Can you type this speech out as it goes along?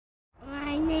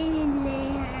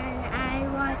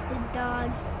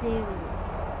food.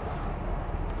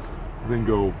 Then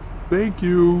go, thank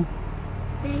you.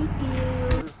 Thank you.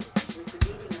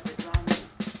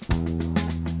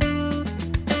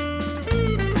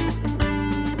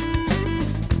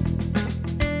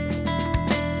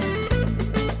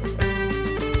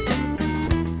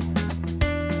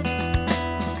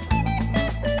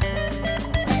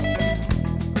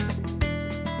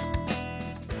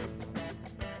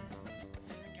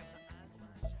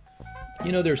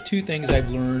 You know, there's two things I've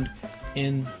learned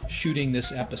in shooting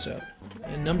this episode.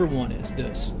 And number one is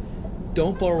this.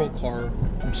 Don't borrow a car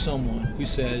from someone who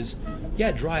says, yeah,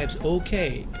 it drives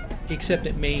okay, except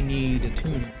it may need a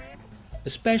tuner.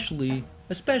 Especially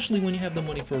when you have the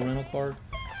money for a rental car.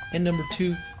 And number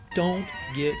two, don't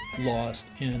get lost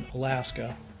in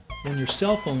Alaska when your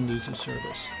cell phone loses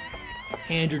service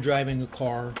and you're driving a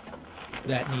car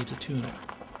that needs a tuner.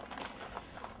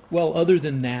 Well, other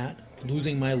than that,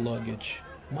 losing my luggage,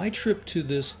 my trip to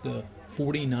the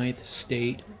 49th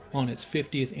state on its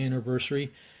 50th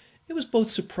anniversary, it was both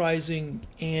surprising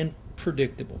and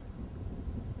predictable.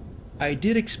 I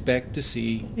did expect to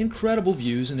see incredible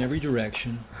views in every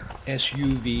direction,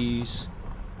 SUVs,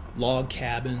 log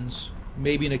cabins,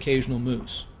 maybe an occasional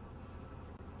moose.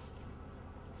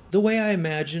 The way I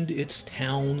imagined its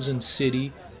towns and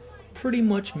city pretty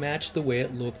much matched the way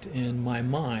it looked in my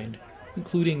mind,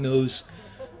 including those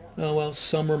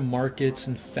summer markets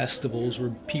and festivals where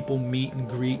people meet and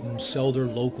greet and sell their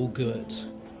local goods.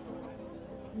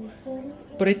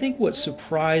 But I think what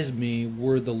surprised me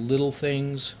were the little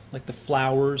things, like the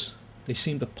flowers. They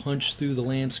seemed to punch through the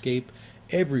landscape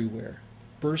everywhere,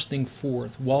 bursting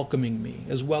forth, welcoming me,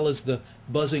 as well as the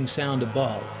buzzing sound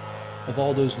above of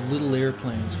all those little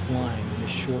airplanes flying in the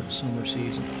short summer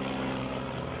season.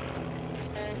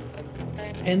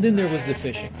 And then there was the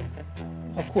fishing.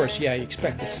 Of course, yeah, you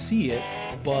expect to see it,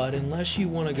 but unless you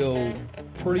want to go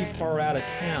pretty far out of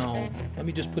town, let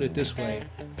me just put it this way,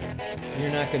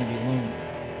 you're not going to be lonely.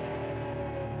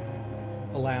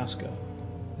 Alaska.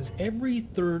 As every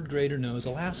third grader knows,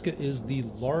 Alaska is the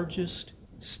largest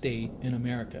state in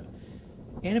America.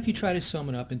 And if you try to sum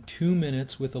it up in 2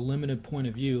 minutes with a limited point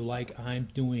of view like I'm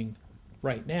doing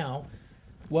right now,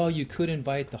 well, you could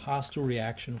invite the hostile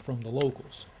reaction from the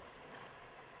locals.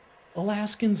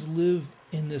 Alaskans live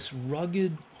in this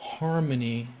rugged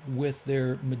harmony with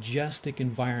their majestic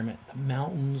environment. The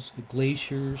mountains, the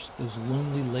glaciers, those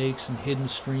lonely lakes and hidden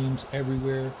streams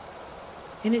everywhere.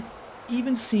 And it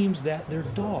even seems that their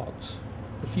dogs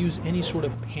refuse any sort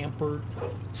of pampered,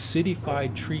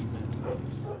 cityfied treatment.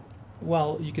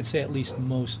 Well, you could say at least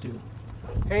most do.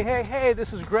 Hey,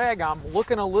 this is Greg. I'm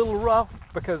looking a little rough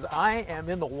because I am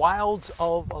in the wilds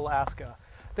of Alaska.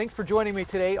 Thanks for joining me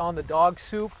today on The Dog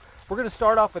Soup. We're going to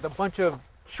start off with a bunch of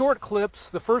short clips,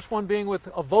 the first one being with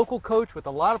a vocal coach with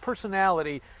a lot of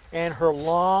personality and her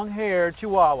long-haired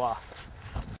chihuahua.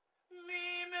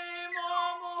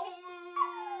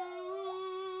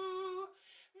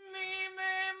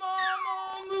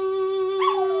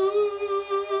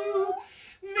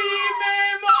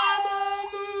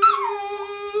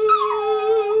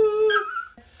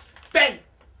 Bang!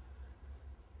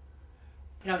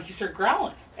 You know, he started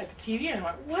growling at the TV, and I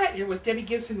went, what? It was Debbie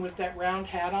Gibson with that round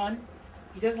hat on.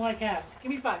 He doesn't like hats.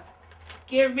 Give me 5.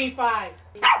 Give me 5.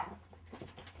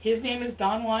 His name is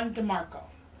Don Juan DeMarco.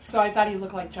 So I thought he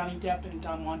looked like Johnny Depp and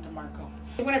Don Juan DeMarco.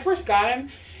 When I first got him,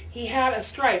 he had a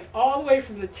stripe all the way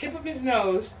from the tip of his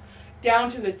nose down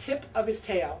to the tip of his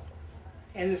tail.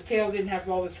 And his tail didn't have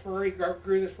all this fur. He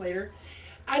grew this later.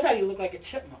 I thought he looked like a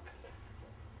chipmunk.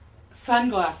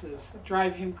 Sunglasses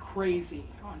drive him crazy.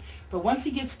 But once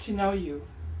he gets to know you,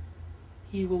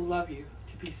 he will love you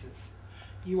to pieces.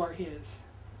 You are his.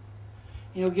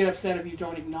 He'll get upset if you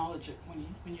don't acknowledge it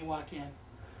when you walk in.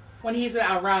 When he's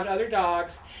around other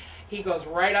dogs, he goes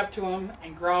right up to them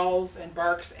and growls and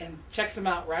barks and checks them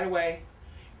out right away.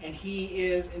 And he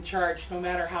is in charge no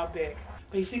matter how big.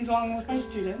 But he sings along with my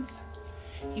students.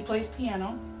 He plays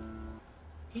piano.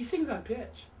 He sings on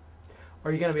pitch.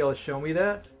 Are you going to be able to show me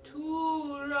that?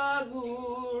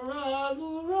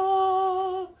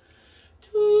 Tooraloo-ra-loo-ra,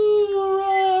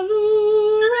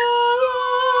 tooraloo-ra-loo-ra,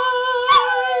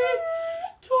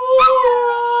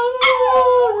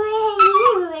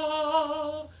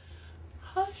 tooraloo-ra-loo-ra.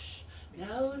 Hush,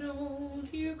 now don't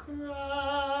you cry.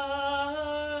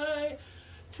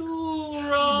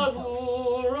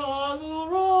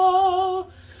 Tooraloo-ra-loo-ra,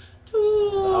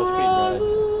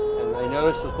 tooraloo. And I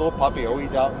noticed this little puppy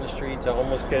always out in the streets,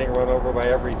 almost getting run over by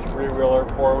every three-wheeler,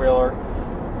 four-wheeler.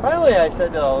 Finally, I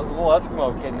said to the little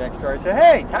Eskimo kid next door, I said,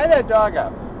 hey, tie that dog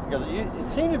up. Because it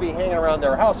seemed to be hanging around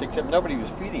their house, except nobody was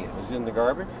feeding it. It was in the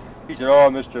garbage. He said, "Oh,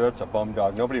 mister, that's a bum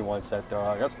dog. Nobody wants that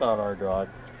dog. That's not our dog."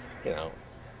 You know.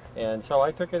 And so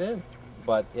I took it in.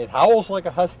 But it howls like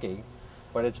a husky,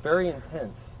 but it's very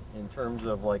intense in terms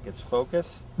of like its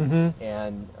focus. Mm-hmm.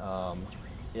 And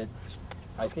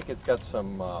I think it's got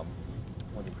some,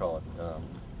 what do you call it,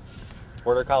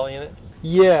 border collie in it.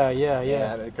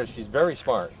 Yeah. Because she's very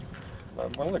smart.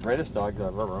 One of the greatest dogs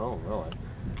I've ever owned, really.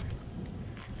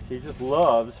 She just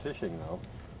loves fishing, though.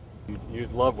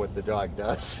 You'd love what the dog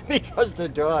does. Because the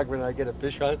dog, when I get a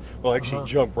fish on, will actually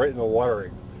jump right in the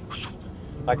water.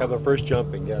 Like on the first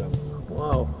jump and get him.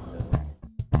 Wow.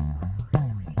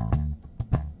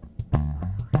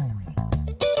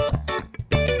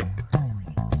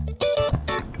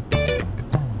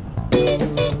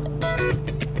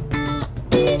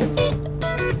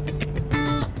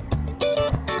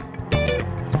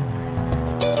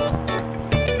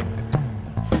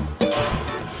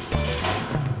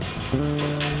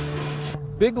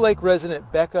 Big Lake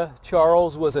resident Becca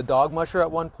Charles was a dog musher at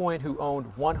one point who owned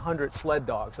 100 sled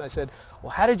dogs. And I said,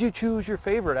 well, how did you choose your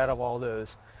favorite out of all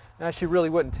those? And she really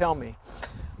wouldn't tell me.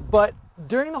 But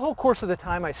during the whole course of the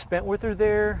time I spent with her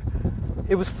there,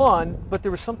 it was fun, but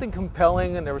there was something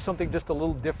compelling and there was something just a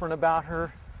little different about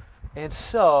her. And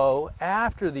so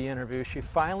after the interview, she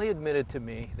finally admitted to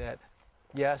me that,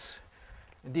 yes,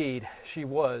 indeed, she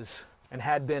was and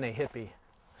had been a hippie.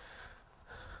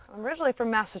 I'm originally from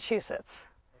Massachusetts.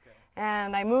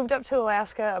 And I moved up to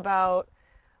Alaska about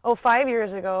 5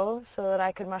 years ago so that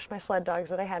I could mush my sled dogs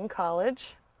that I had in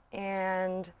college,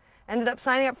 and ended up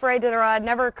signing up for Iditarod,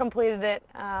 never completed it,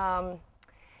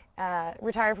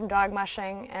 retired from dog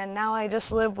mushing, and now I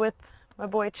just live with my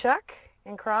boy Chuck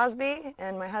in Crosby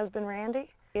and my husband Randy.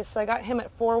 So I got him at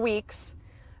 4 weeks,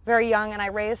 very young, and I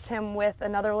raised him with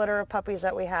another litter of puppies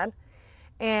that we had.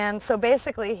 And so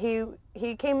basically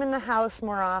he came in the house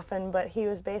more often, but he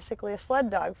was basically a sled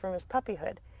dog from his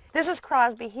puppyhood. This is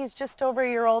Crosby. He's just over a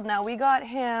year old now. We got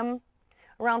him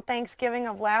around Thanksgiving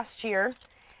of last year,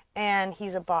 and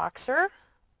he's a boxer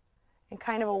and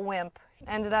kind of a wimp.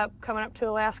 Ended up coming up to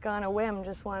Alaska on a whim,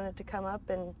 just wanted to come up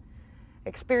and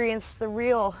experience the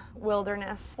real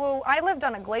wilderness. Well, I lived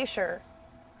on a glacier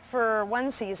for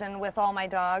one season with all my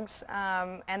dogs,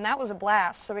 and that was a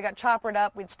blast. So we got choppered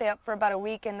up, we'd stay up for about a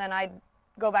week, and then I'd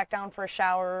go back down for a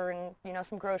shower and, you know,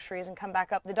 some groceries and come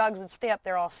back up. The dogs would stay up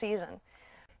there all season.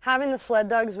 Having the sled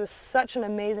dogs was such an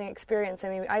amazing experience. I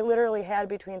mean, I literally had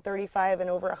between 35 and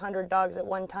over 100 dogs at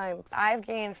one time. I've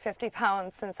gained 50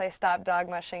 pounds since I stopped dog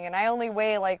mushing, and I only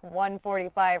weigh like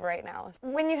 145 right now.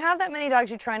 When you have that many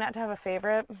dogs, you try not to have a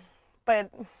favorite, but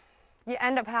you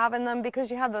end up having them because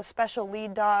you have those special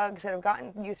lead dogs that have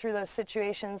gotten you through those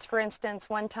situations. For instance,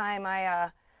 one time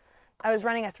I was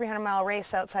running a 300-mile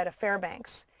race outside of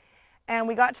Fairbanks, and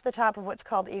we got to the top of what's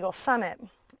called Eagle Summit.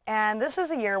 And this is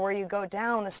a year where you go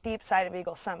down the steep side of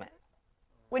Eagle Summit.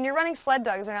 When you're running sled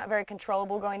dogs, they're not very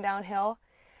controllable going downhill,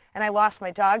 and I lost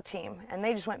my dog team, and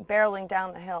they just went barreling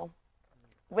down the hill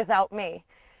without me.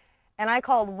 And I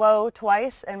called whoa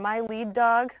twice, and my lead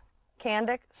dog,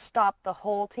 Kandick, stopped the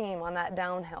whole team on that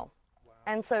downhill. Wow.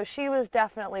 And so she was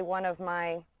definitely one of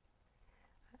my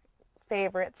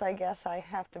favorites, I guess. I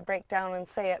have to break down and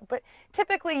say it. But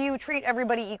typically you treat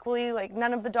everybody equally. Like,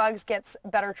 none of the dogs gets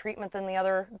better treatment than the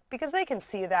other because they can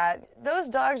see that. Those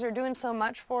dogs are doing so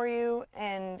much for you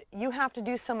and you have to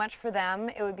do so much for them.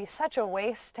 It would be such a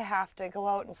waste to have to go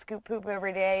out and scoop poop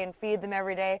every day and feed them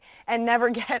every day and never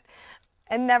get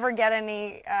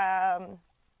any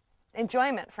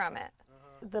enjoyment from it.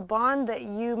 The bond that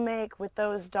you make with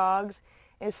those dogs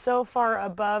is so far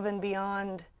above and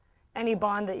beyond any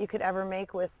bond that you could ever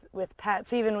make with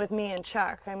pets, even with me and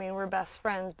Chuck. I mean, we're best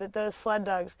friends, but those sled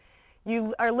dogs,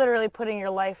 you are literally putting your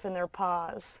life in their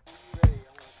paws.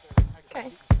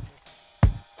 Okay.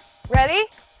 Ready?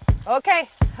 Okay.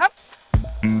 Up.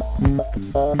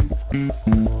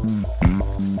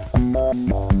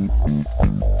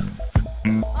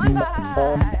 On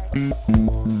by.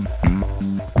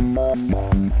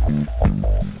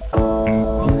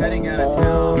 Well, heading out of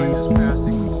town, I'm just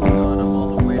passing Coolon. I'm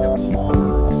all the way to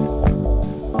Walmart.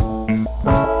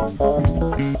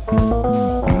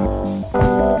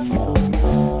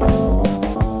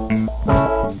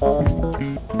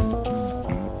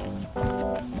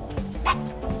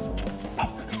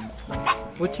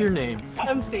 What's your name?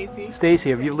 I'm Stacy. Stacy.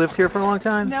 Have you lived here for a long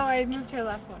time? No, I moved here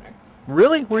last winter.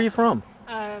 Really? Where are you from?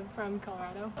 From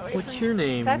Colorado. What's your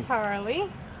name? That's Harley.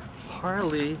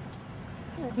 Harley.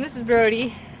 And this is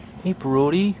Brody. Hey,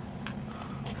 Brody.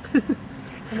 And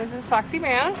this is Foxy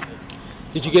Brown.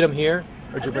 Did you get him here,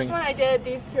 or did you bring? This one I did.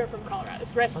 These two are from Colorado.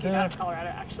 It's rescued Okay. out of Colorado,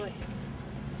 actually.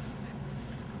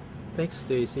 Thanks,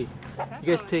 Stacy. You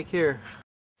guys take care.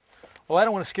 Well, I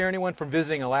don't want to scare anyone from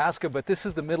visiting Alaska, but this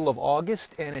is the middle of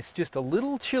August and it's just a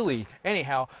little chilly.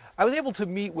 Anyhow, I was able to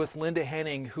meet with Linda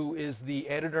Henning, who is the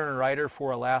editor and writer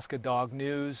for Alaska Dog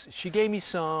News. She gave me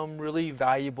some really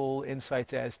valuable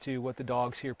insights as to what the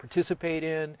dogs here participate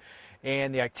in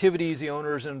and the activities the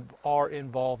owners are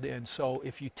involved in. So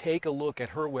if you take a look at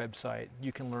her website,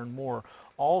 you can learn more.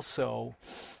 Also,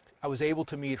 I was able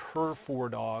to meet her 4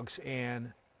 dogs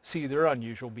and see their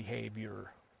unusual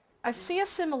behavior. I see a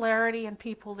similarity in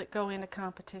people that go into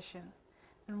competition.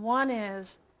 And one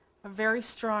is a very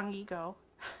strong ego,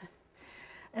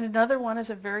 and another one is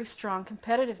a very strong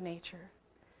competitive nature.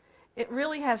 It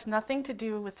really has nothing to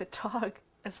do with the dog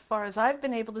as far as I've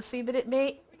been able to see, but it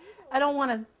may, I don't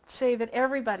want to say that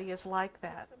everybody is like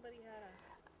that.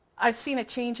 I've seen a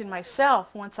change in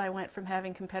myself once I went from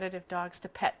having competitive dogs to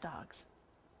pet dogs.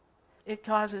 It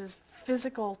causes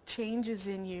physical changes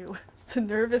in you, the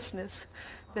nervousness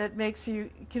that makes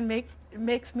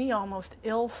me almost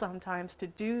ill sometimes to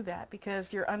do that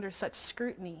because you're under such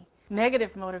scrutiny.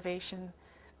 Negative motivation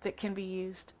that can be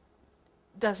used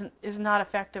is not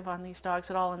effective on these dogs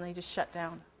at all, and they just shut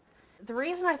down. The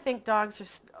reason I think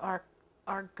dogs are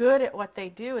good at what they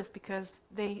do is because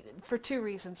for 2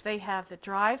 reasons. They have the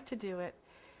drive to do it,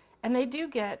 and they do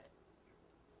get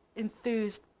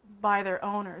enthused by their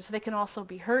owners. They can also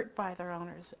be hurt by their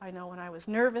owners. I know when I was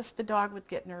nervous, the dog would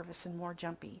get nervous and more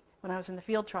jumpy when I was in the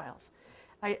field trials.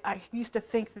 I used to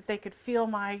think that they could feel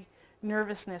my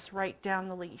nervousness right down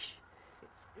the leash.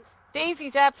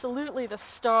 Daisy's absolutely the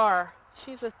star.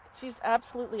 She's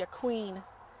absolutely a queen.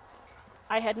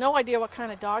 I had no idea what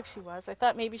kind of dog she was. I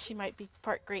thought maybe she might be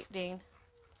part Great Dane.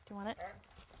 Do you want it?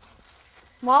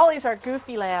 Molly's our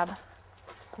goofy lab.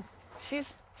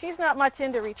 She's not much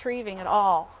into retrieving at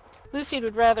all. Lucy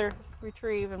would rather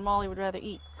retrieve and Molly would rather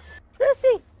eat.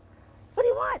 Lucy, what do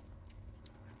you want?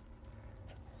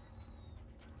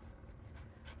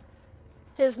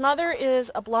 His mother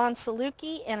is a blonde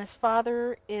Saluki and his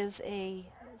father is a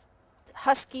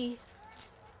husky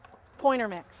pointer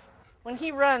mix. When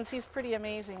he runs, he's pretty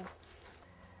amazing.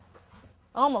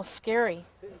 Almost scary.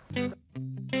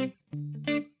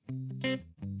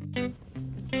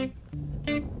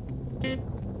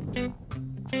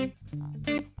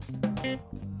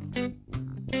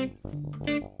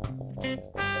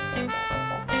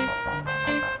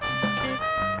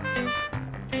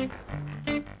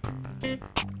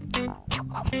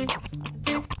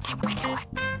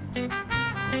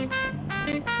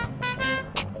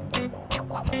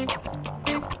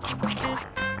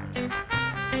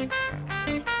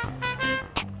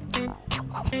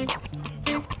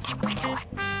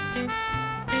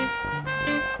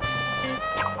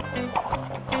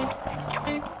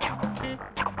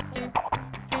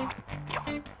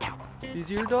 These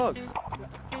are your dogs.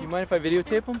 You mind if I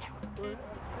videotape them?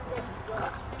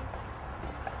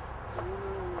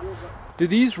 Do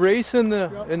these race in the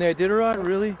Iditarod,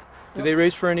 really? Do they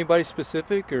race for anybody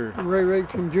specific or? Ray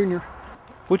Reddington Jr.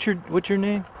 What's your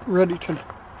name? Reddington.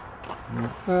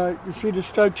 You see the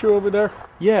statue over there?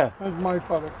 Yeah. That's my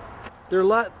father. They're a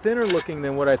lot thinner looking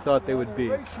than what I thought they would be.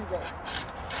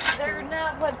 They're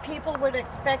not what people would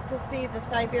expect to see, the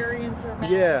Siberians or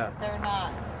Mastiffs. Yeah. They're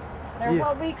not. They're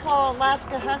what we call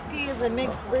Alaska Husky, is a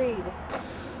mixed breed.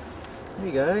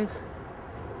 Hey guys.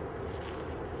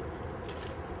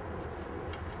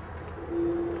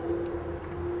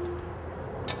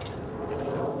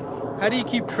 How do you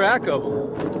keep track of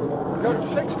them? I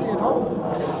got 60 at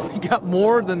home. You got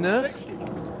more than this? 60.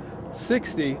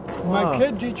 60? My Wow.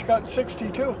 kids each got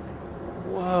 62.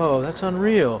 Whoa, that's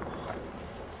unreal.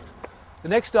 The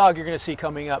next dog you're going to see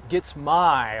coming up gets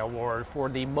my award for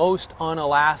the most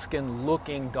un-Alaskan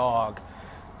looking dog.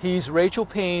 He's Rachel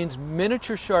Payne's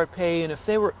miniature Shar-Pei, and if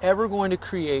they were ever going to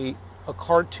create a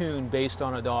cartoon based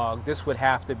on a dog, this would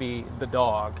have to be the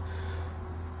dog.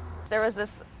 There was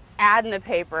this ad in the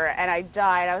paper and I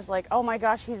died. I was like, oh my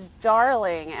gosh, he's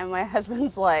darling. And my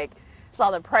husband's like,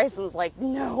 saw the price and was like,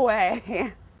 no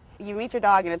way. You meet your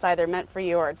dog and it's either meant for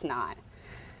you or it's not.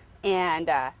 And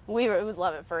it was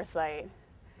love at first sight.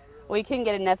 We couldn't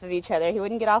get enough of each other. He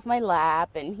wouldn't get off my lap,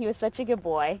 and he was such a good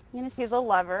boy. He's a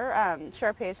lover.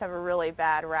 Shar-Peis have a really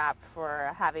bad rap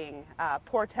for having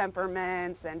poor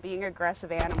temperaments and being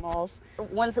aggressive animals.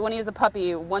 Once when he was a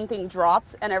puppy, one thing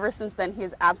dropped, and ever since then he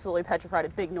is absolutely petrified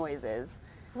of big noises.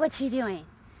 What you doing?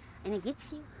 And it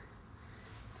gets you.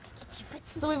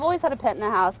 So we've always had a pet in the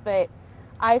house, but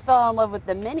I fell in love with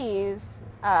the minis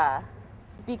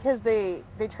because they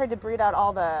tried to breed out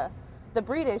all the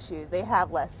breed issues. They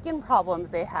have less skin problems,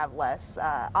 they have less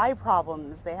eye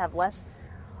problems, they have less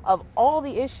of all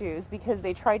the issues because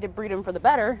they tried to breed them for the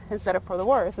better instead of for the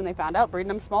worse, and they found out breeding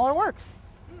them smaller works.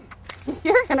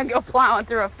 You're going to go plowing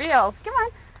through a field. Come on.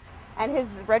 And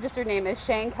his registered name is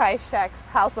Shanghai Shek's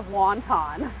House of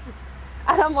Wonton.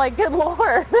 And I'm like, good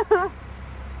Lord.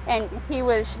 And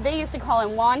they used to call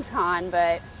him Wonton,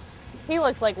 but he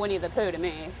looks like Winnie the Pooh to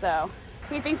me, so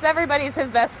he thinks everybody's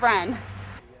his best friend.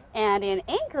 And in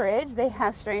Anchorage, they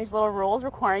have strange little rules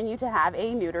requiring you to have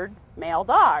a neutered male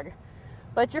dog.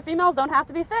 But your females don't have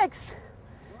to be fixed.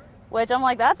 Which I'm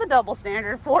like, that's a double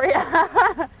standard for you.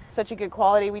 Such a good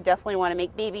quality, we definitely want to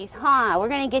make babies. We're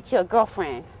going to get you a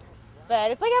girlfriend.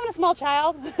 But it's like having a small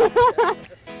child.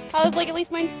 I was like, at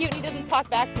least mine's cute and he doesn't talk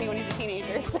back to me when he's a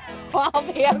teenager, so I'll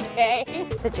be okay.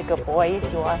 Such a good boy,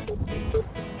 yes you are.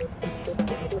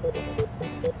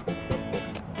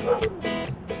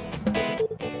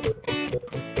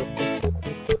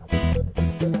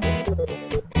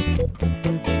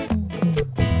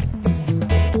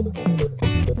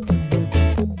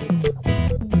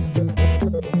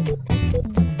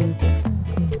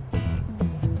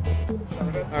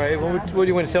 All right, what do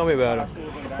you want to tell me about him?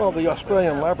 Well, the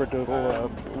Australian Labradoodle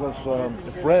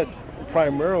was bred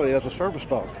primarily as a service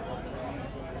dog.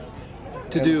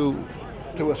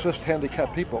 To assist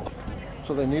handicapped people.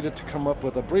 So they needed to come up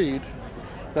with a breed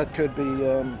that could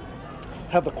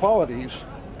have the qualities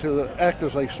to act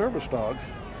as a service dog,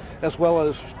 as well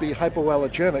as be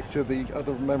hypoallergenic to the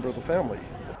other member of the family.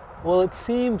 Well, it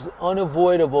seems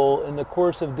unavoidable in the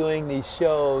course of doing these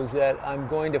shows that I'm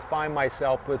going to find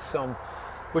myself with some,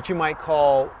 what you might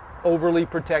call, overly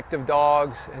protective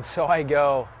dogs, and so I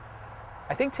go,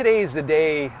 I think today is the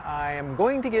day I am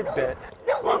going to get bit.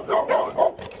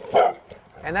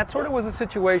 And that sort of was the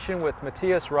situation with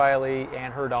Matthias Riley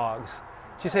and her dogs.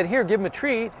 She said, here, give him a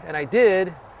treat, and I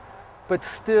did, but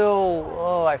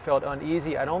still, I felt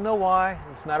uneasy. I don't know why.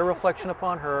 It's not a reflection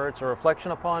upon her, it's a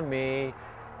reflection upon me,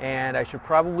 and I should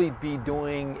probably be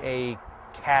doing a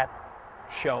cat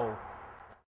show.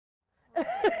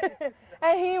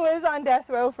 And he was on death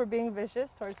row for being vicious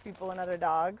towards people and other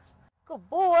dogs. Good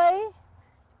boy.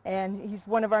 And he's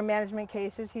one of our management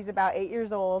cases. He's about 8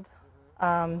 years old.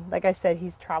 Like I said,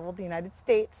 he's traveled the United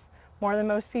States more than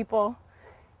most people.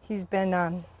 He's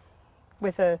been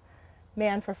with a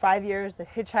man for 5 years that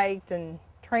hitchhiked and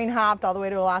train hopped all the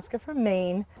way to Alaska from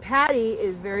Maine. Patty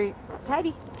is very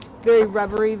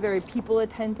rubbery, very people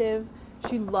attentive.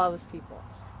 She loves people.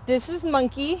 This is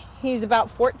Monkey. He's about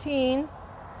 14.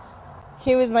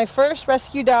 He was my first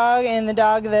rescue dog and the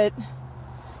dog that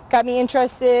got me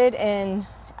interested in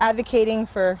advocating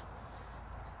for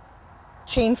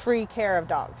chain-free care of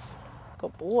dogs.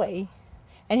 Good boy.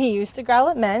 And he used to growl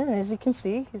at men, and as you can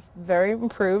see, he's very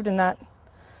improved in that.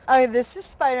 This is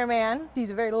Spider-Man.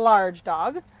 He's a very large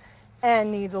dog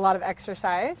and needs a lot of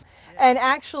exercise. And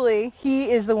actually, he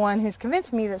is the one who's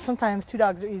convinced me that sometimes 2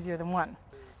 dogs are easier than 1.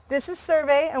 This is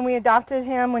Survey, and we adopted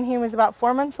him when he was about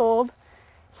 4 months old.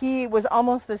 He was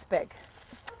almost this big.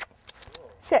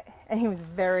 Sit. And he was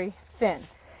very thin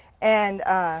and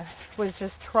was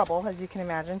just trouble, as you can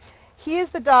imagine. He is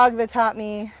the dog that taught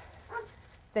me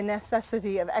the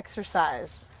necessity of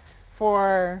exercise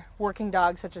for working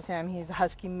dogs such as him. He's a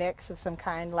husky mix of some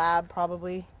kind, lab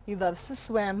probably. He loves to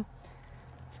swim.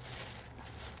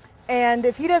 And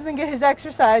if he doesn't get his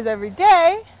exercise every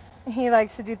day, he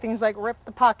likes to do things like rip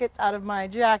the pockets out of my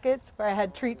jackets where I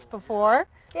had treats before.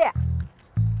 Yeah.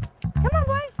 Come on,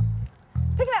 boy.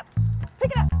 Pick it up.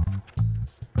 Pick it up.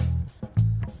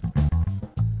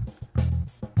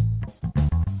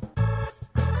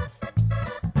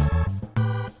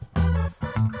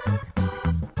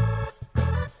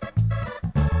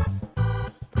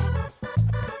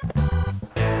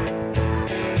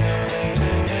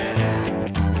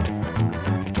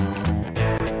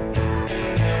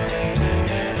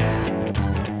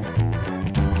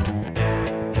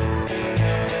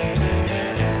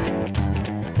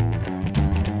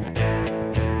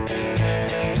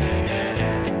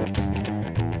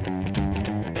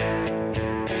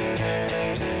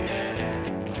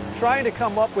 Trying to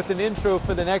come up with an intro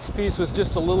for the next piece was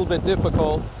just a little bit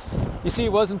difficult. You see,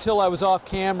 it wasn't until I was off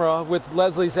camera with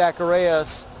Leslie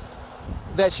Zacharias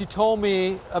that she told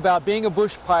me about being a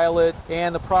bush pilot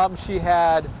and the problems she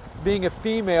had being a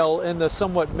female in the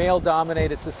somewhat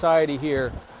male-dominated society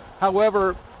here.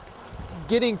 However,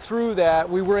 getting through that,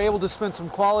 we were able to spend some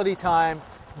quality time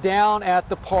down at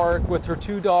the park with her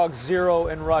 2 dogs, Zero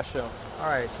and Russia. All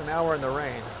right, so now we're in the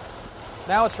rain.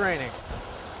 Now it's raining.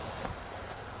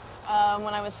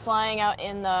 When I was flying out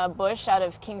in the bush out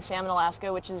of King Salmon,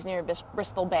 Alaska, which is near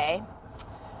Bristol Bay,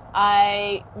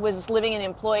 I was living in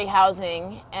employee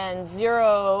housing, and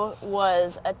Zero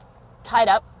was tied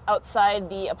up outside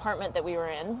the apartment that we were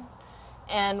in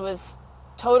and was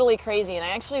totally crazy, and I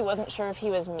actually wasn't sure if he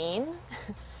was mean.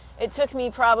 It took me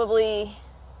probably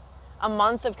a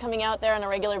month of coming out there on a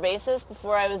regular basis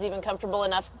before I was even comfortable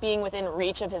enough being within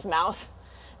reach of his mouth,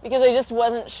 because I just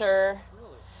wasn't sure.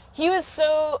 He was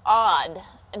so odd,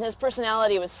 and his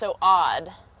personality was so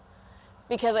odd,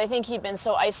 because I think he'd been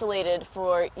so isolated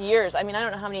for years. I mean, I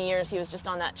don't know how many years he was just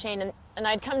on that chain, and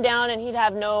I'd come down and he'd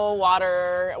have no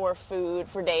water or food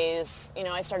for days. You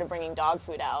know, I started bringing dog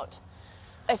food out.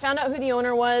 I found out who the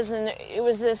owner was, and it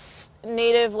was this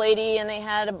native lady, and they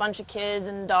had a bunch of kids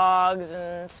and dogs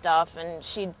and stuff, and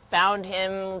she'd found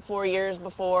him 4 years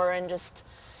before, and just,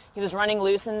 he was running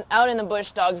loose, and out in the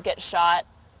bush, dogs get shot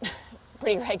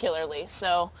pretty regularly,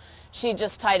 so she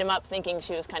just tied him up thinking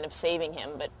she was kind of saving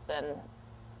him, but then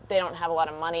they don't have a lot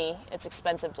of money. It's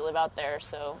expensive to live out there,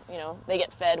 so, you know, they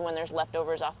get fed when there's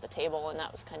leftovers off the table, and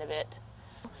that was kind of it.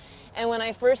 And when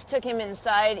I first took him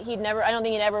inside, I don't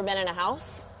think he'd ever been in a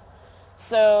house.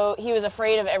 So he was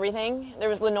afraid of everything. There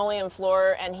was linoleum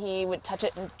floor, and he would touch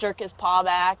it and jerk his paw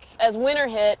back. As winter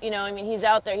hit, you know, I mean, he's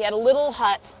out there. He had a little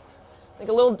hut, like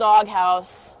a little dog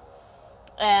house.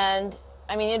 And,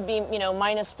 I mean, it'd be, you know,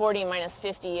 minus 40, minus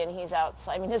 50, and he's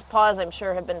outside. I mean, his paws, I'm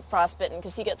sure, have been frostbitten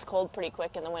because he gets cold pretty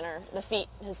quick in the winter.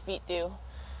 His feet do.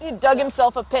 He dug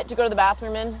himself a pit to go to the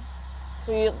bathroom in.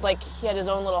 So he had his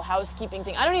own little housekeeping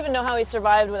thing. I don't even know how he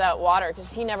survived without water,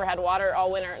 because he never had water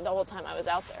all winter, the whole time I was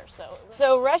out there.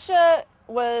 So Russia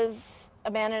was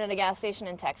abandoned at a gas station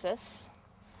in Texas,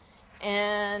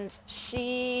 and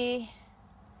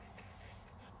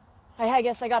I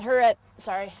guess I got her at,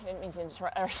 sorry, I didn't mean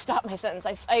to stop my sentence.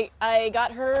 I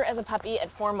got her as a puppy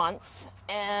at 4 months,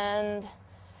 and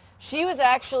she's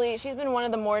been one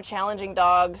of the more challenging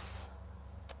dogs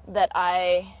that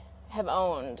I have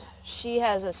owned. She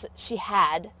had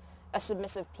a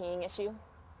submissive peeing issue,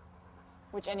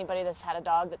 which anybody that's had a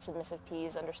dog that submissive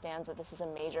pees understands that this is a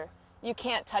major. You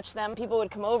can't touch them. People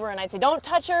would come over and I'd say, don't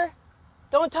touch her,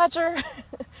 don't touch her.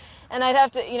 And I'd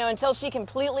have to, you know, until she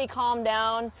completely calmed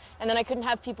down, and then I couldn't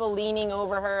have people leaning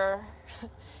over her.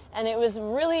 And it was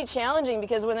really challenging,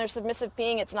 because when they're submissive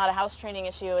peeing, it's not a house training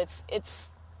issue. It's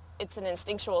an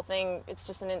instinctual thing. It's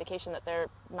just an indication that they're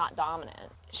not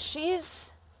dominant.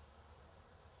 She's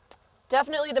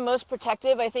definitely the most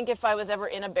protective. I think if I was ever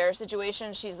in a bear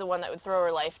situation, she's the one that would throw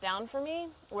her life down for me,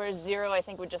 whereas Zero, I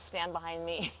think, would just stand behind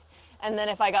me. And then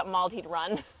if I got mauled, he'd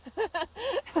run.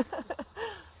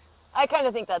 I kind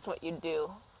of think that's what you'd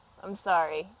do. I'm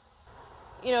sorry.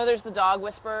 You know, there's the dog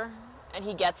whisperer, and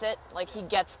he gets it. Like, he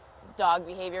gets dog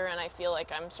behavior, and I feel like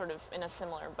I'm sort of in a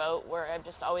similar boat where I've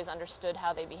just always understood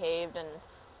how they behaved, and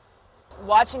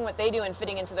watching what they do and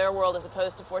fitting into their world as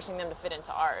opposed to forcing them to fit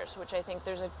into ours, which I think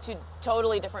there's two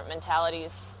totally different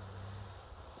mentalities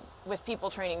with people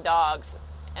training dogs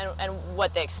and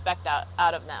what they expect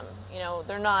out of them. You know,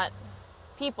 they're not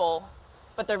people,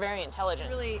 but they're very intelligent.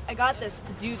 Really, I got this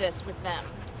to do this with them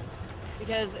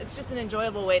because it's just an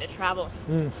enjoyable way to travel.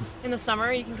 In the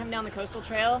summer, you can come down the coastal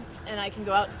trail, and I can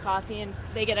go out to coffee, and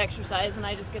they get exercise, and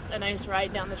I just get a nice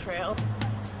ride down the trail.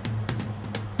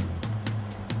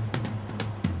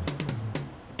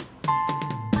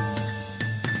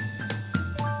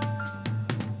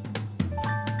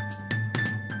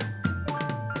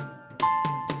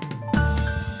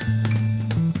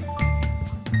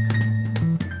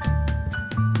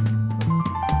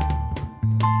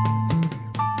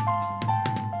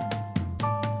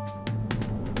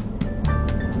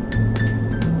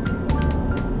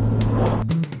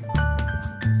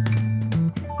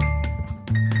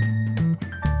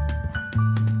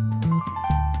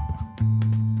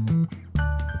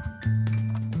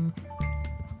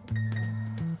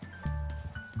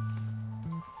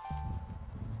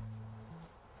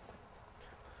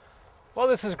 Well,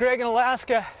 this is Greg in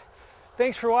Alaska.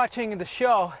 Thanks for watching the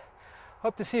show.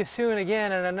 Hope to see you soon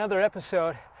again in another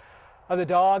episode of the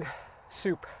Dog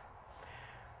Soup.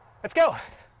 Let's go.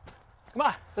 Come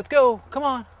on, let's go. Come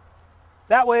on.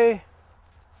 That way.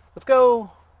 Let's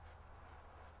go.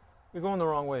 You're going the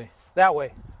wrong way. That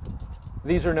way.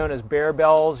 These are known as bear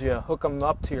bells. You hook them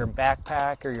up to your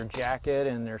backpack or your jacket,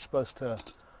 and they're supposed to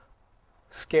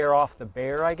scare off the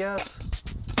bear, I guess.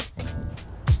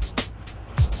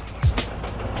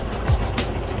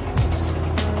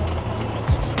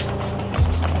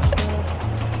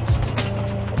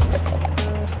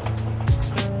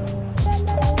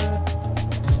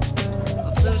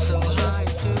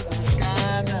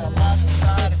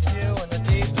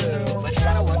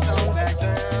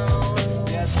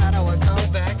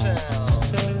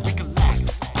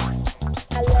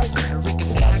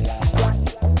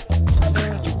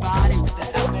 Your body with the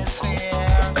atmosphere.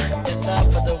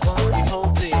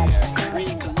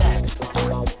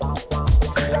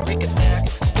 pick a